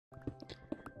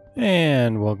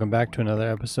And welcome back to another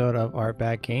episode of Art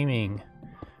Back Gaming.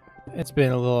 It's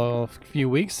been a few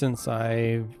weeks since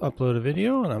I've uploaded a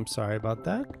video, and I'm sorry about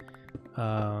that.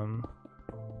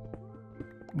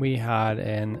 We had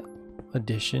an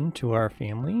addition to our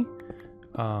family.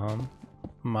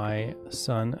 My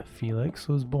son Felix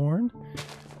was born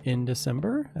in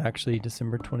December, actually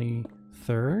December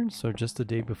 23rd, so just the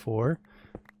day before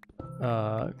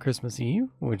Christmas Eve,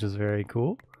 which is very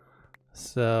cool.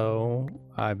 So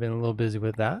I've been a little busy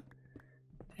with that,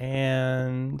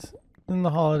 and then the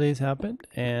holidays happened,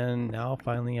 and now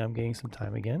finally I'm getting some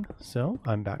time again, so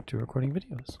I'm back to recording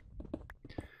videos.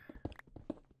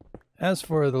 As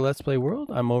for the Let's Play world,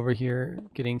 I'm over here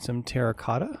getting some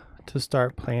terracotta to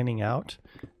start planning out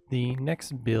the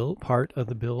next part of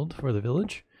the build for the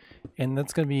village, and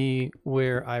that's going to be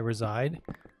where I reside,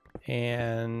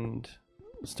 and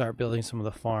start building some of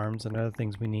the farms and other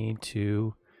things we need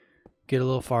to get a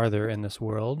little farther in this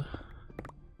world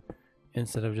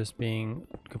instead of just being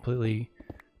completely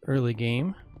early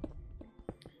game.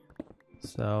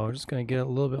 So I'm just going to get a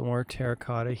little bit more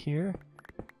terracotta here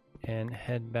and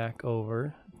head back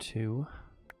over to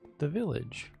the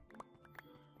village.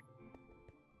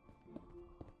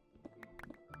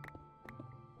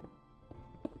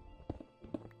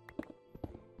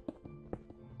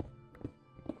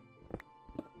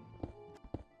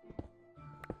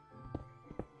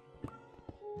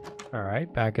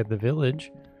 Alright, back at the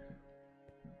village.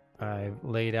 I've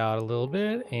laid out a little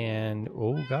bit, and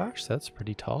oh gosh, that's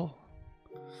pretty tall.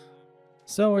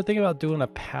 So we're thinking about doing a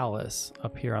palace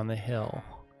up here on the hill,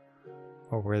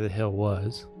 or where the hill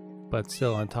was, but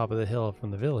still on top of the hill from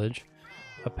the village.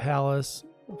 A palace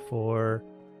for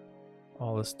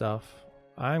all the stuff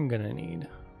I'm gonna need.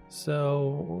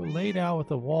 So we're laid out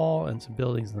with a wall and some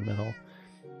buildings in the middle.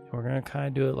 We're gonna kind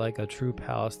of do it like a true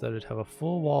palace that would have a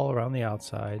full wall around the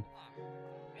outside,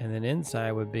 and then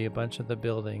inside would be a bunch of the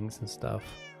buildings and stuff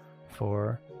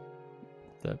for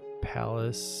the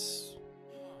palace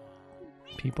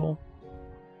people.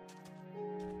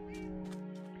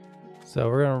 So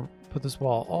we're gonna put this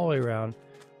wall all the way around.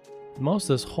 Most of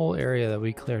this whole area that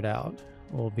we cleared out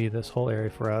will be this whole area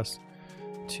for us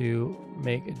to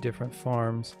make different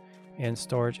farms and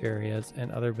storage areas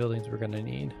and other buildings we're gonna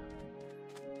need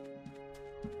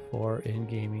for in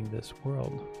gaming this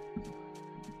world.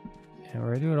 And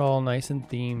we're gonna do it all nice and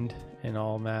themed and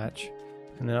all match.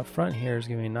 And then up front here is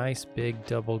gonna be a nice big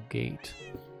double gate.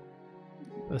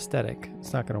 Aesthetic.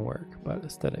 It's not gonna work, but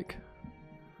aesthetic.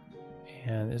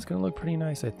 And it's gonna look pretty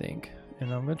nice, I think.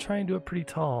 And I'm gonna try and do it pretty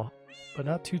tall, but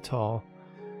not too tall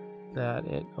that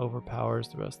it overpowers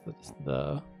the rest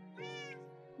of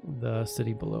the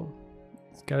city below.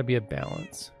 It's gotta be a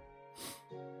balance.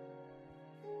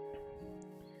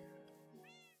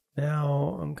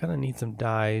 Now I'm gonna need some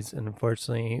dyes, and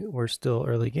unfortunately we're still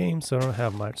early game, so I don't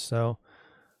have much. So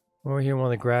we're here in one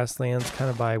of the grasslands, kind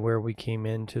of by where we came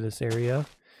into this area,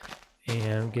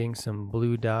 and I'm getting some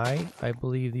blue dye. I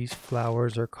believe these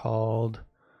flowers are called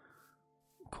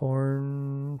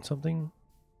corn something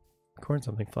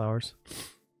flowers.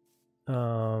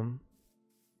 But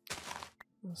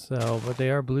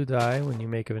they are blue dye when you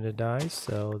make them into dyes,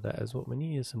 so that is what we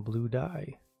need, is some blue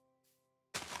dye.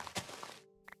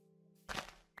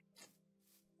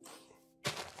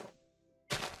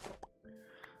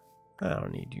 I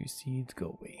don't need you seeds,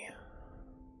 go away.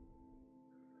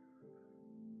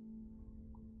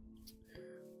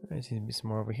 There seems to be some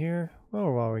more over here.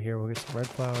 Well, while we're here, we'll get some red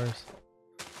flowers.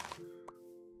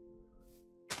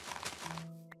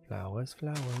 Flowers,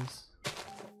 flowers.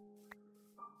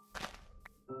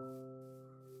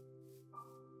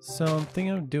 So I'm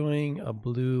thinking of doing a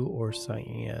blue or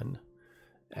cyan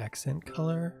accent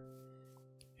color.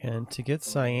 And to get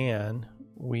cyan,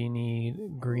 we need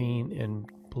green and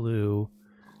blue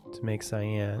to make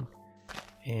cyan,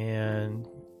 and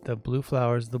the blue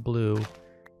flower is the blue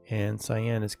and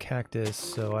cyan is cactus,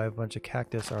 so I have a bunch of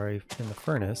cactus already in the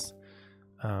furnace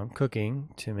cooking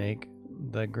to make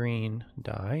the green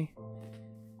dye.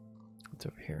 What's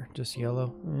over here? Just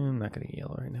yellow? I'm not gonna get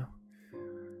yellow right now.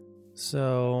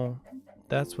 So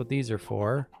that's what these are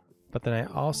for, but then I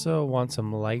also want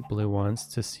some light blue ones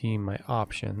to see my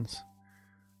options,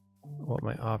 what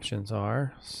my options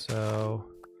are. So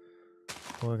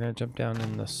we're gonna jump down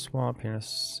in the swamp here in a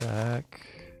sec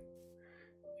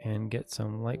and get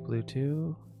some light blue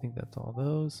too. I think that's all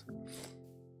those.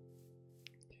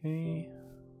 Okay,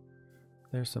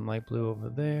 there's some light blue over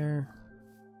there.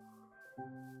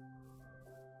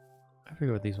 I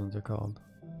forget what these ones are called.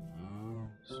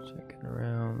 Just checking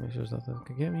around, make sure there's nothing that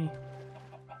could get me.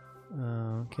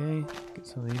 Okay, get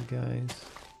some of these guys.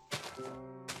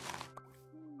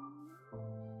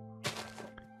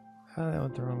 Oh, that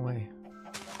went the wrong way.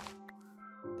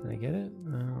 Did I get it?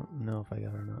 I don't know if I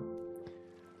got it or not.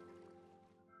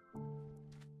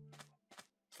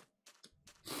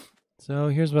 So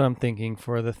here's what I'm thinking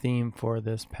for the theme for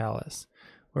this palace.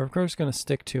 We're of course going to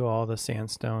stick to all the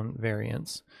sandstone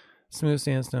variants. Smooth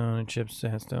sandstone, chipped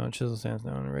sandstone, chisel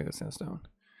sandstone, and regular sandstone.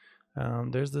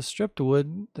 There's the stripped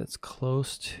wood that's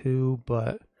close to,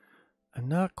 but I'm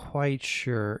not quite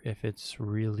sure if it's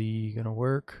really going to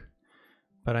work.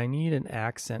 But I need an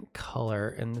accent color,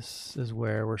 and this is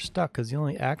where we're stuck, because the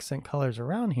only accent colors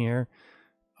around here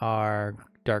are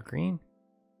dark green,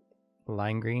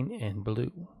 lime green, and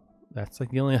blue. That's like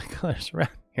the only colors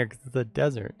around here because it's a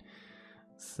desert.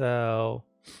 So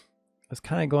I was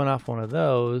kind of going off one of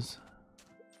those,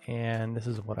 and this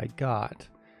is what I got.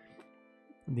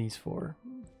 These four.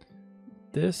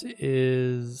 This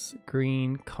is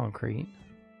green concrete.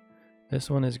 This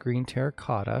one is green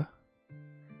terracotta,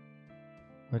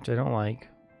 which I don't like.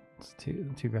 It's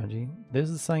too grungy. This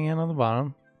is cyan on the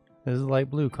bottom. This is light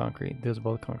blue concrete. Those are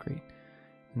both concrete.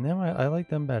 And then I like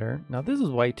them better. Now this is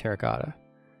white terracotta.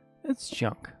 It's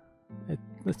junk.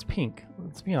 It's pink.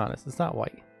 Let's be honest. It's not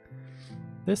white.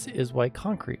 This is white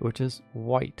concrete, which is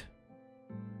white.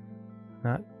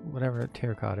 Not whatever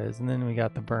terracotta is. And then we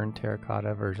got the burned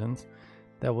terracotta versions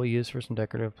that we'll use for some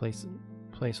decorative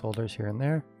placeholders here and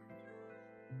there.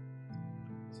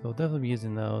 So we'll definitely be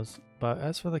using those. But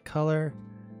as for the color,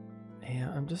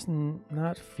 yeah, I'm just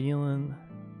not feeling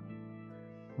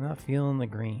the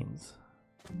greens.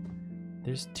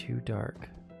 They're just too dark.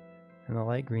 And the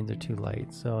light greens are too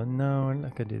light. So no, we're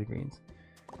not gonna do the greens.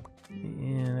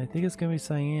 And I think it's gonna be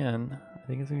cyan. I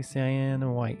think it's gonna be cyan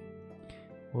and white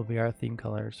will be our theme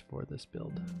colors for this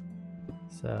build.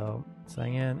 So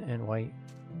cyan and white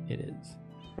it is.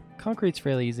 Concrete's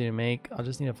fairly easy to make. I'll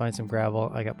just need to find some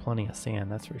gravel. I got plenty of sand,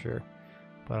 that's for sure.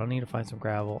 But I'll need to find some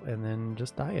gravel and then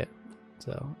just dye it.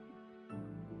 So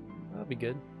that'll be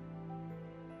good.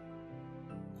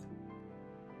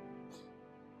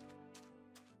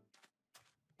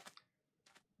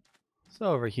 So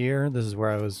over here, this is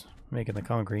where I was making the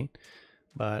concrete,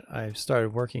 but I've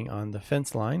started working on the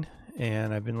fence line,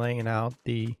 and I've been laying out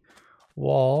the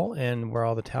wall and where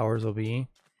all the towers will be,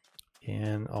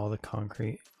 and all the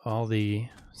concrete, all the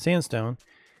sandstone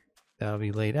that'll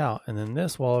be laid out. And then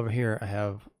this wall over here I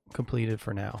have completed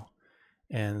for now,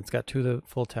 and it's got 2 of the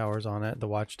full towers on it, the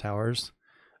watch towers,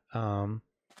 and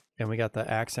we got the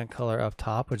accent color up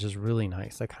top, which is really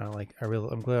nice. I kind of like.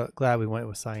 I'm glad we went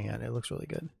with cyan. It looks really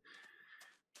good.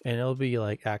 And it'll be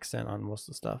like accent on most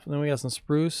of the stuff. And then we got some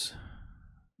spruce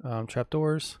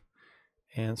trapdoors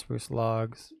and spruce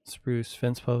logs, spruce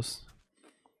fence posts.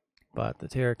 But the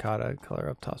terracotta color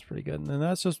up top is pretty good. And then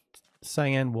that's just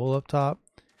cyan wool up top.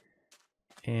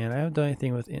 And I haven't done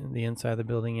anything with the inside of the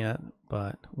building yet,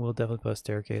 but we'll definitely put a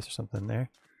staircase or something there.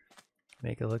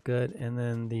 Make it look good. And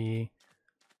then the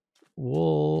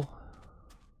wool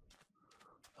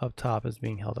up top is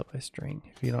being held up by string.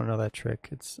 If you don't know that trick,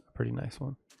 it's a pretty nice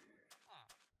one.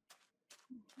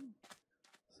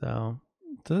 So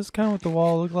this is kind of what the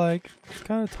wall looked like. It's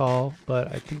kind of tall,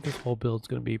 but I think this whole build's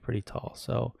going to be pretty tall.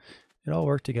 So it all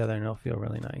worked together and it'll feel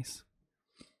really nice.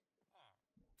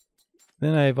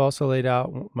 Then I've also laid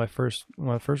out one of my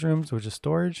first rooms, which is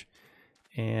storage,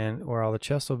 and where all the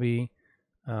chests will be.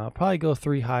 I'll probably go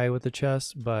 3 high with the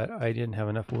chests, but I didn't have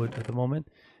enough wood at the moment.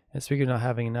 And speaking of not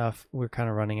having enough, we're kind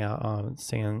of running out on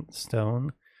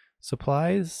sandstone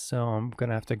supplies, so I'm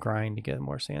gonna have to grind to get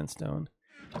more sandstone,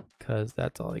 because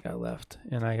that's all I got left,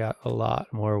 and I got a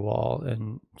lot more wall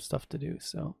and stuff to do.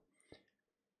 So,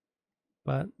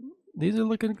 but these are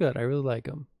looking good. I really like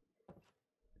them.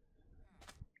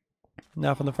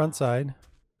 Now from the front side,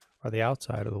 or the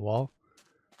outside of the wall,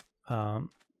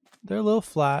 they're a little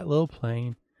flat, a little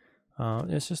plain.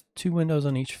 It's just 2 windows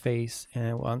on each face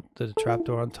and the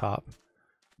trapdoor on top.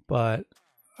 But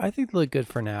I think they look good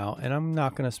for now, and I'm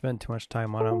not going to spend too much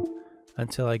time on them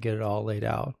until I get it all laid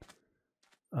out.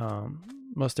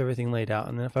 Most everything laid out,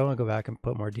 and then if I want to go back and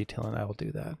put more detail in, I will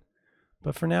do that.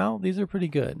 But for now, these are pretty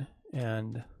good,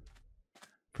 and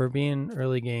for being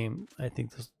early game, I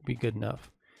think this will be good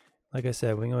enough. Like I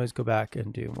said, we can always go back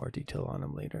and do more detail on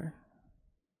them later.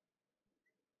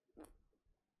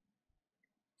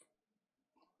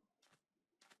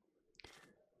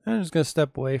 I'm just going to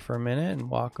step away for a minute and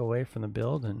walk away from the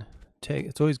build and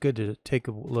it's always good to take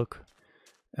a look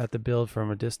at the build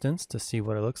from a distance to see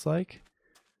what it looks like.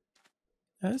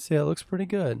 I see it looks pretty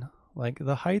good. Like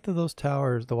the height of those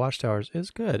towers, the watchtowers, is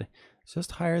good. It's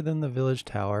just higher than the village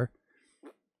tower,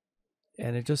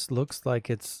 and it just looks like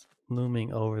it's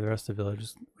looming over the rest of the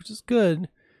village, which is good,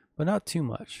 but not too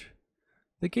much.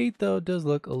 The gate though does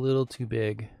look a little too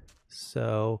big,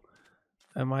 so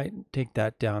I might take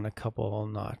that down a couple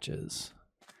notches.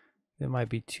 It might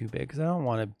be too big because I don't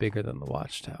want it bigger than the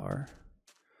watchtowers.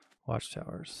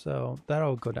 So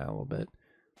that'll go down a little bit.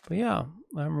 But yeah,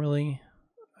 I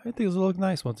think it'll look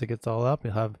nice once it gets all up.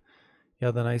 You have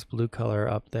the nice blue color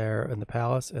up there in the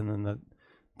palace, and then the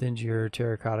dingier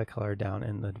terracotta color down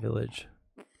in the village.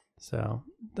 So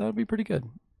that would be pretty good.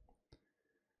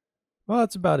 Well,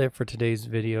 that's about it for today's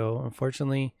video.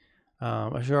 Unfortunately,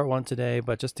 a short one today,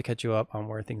 but just to catch you up on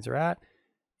where things are at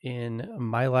in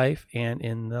my life and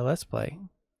in the Let's Play.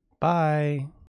 Bye!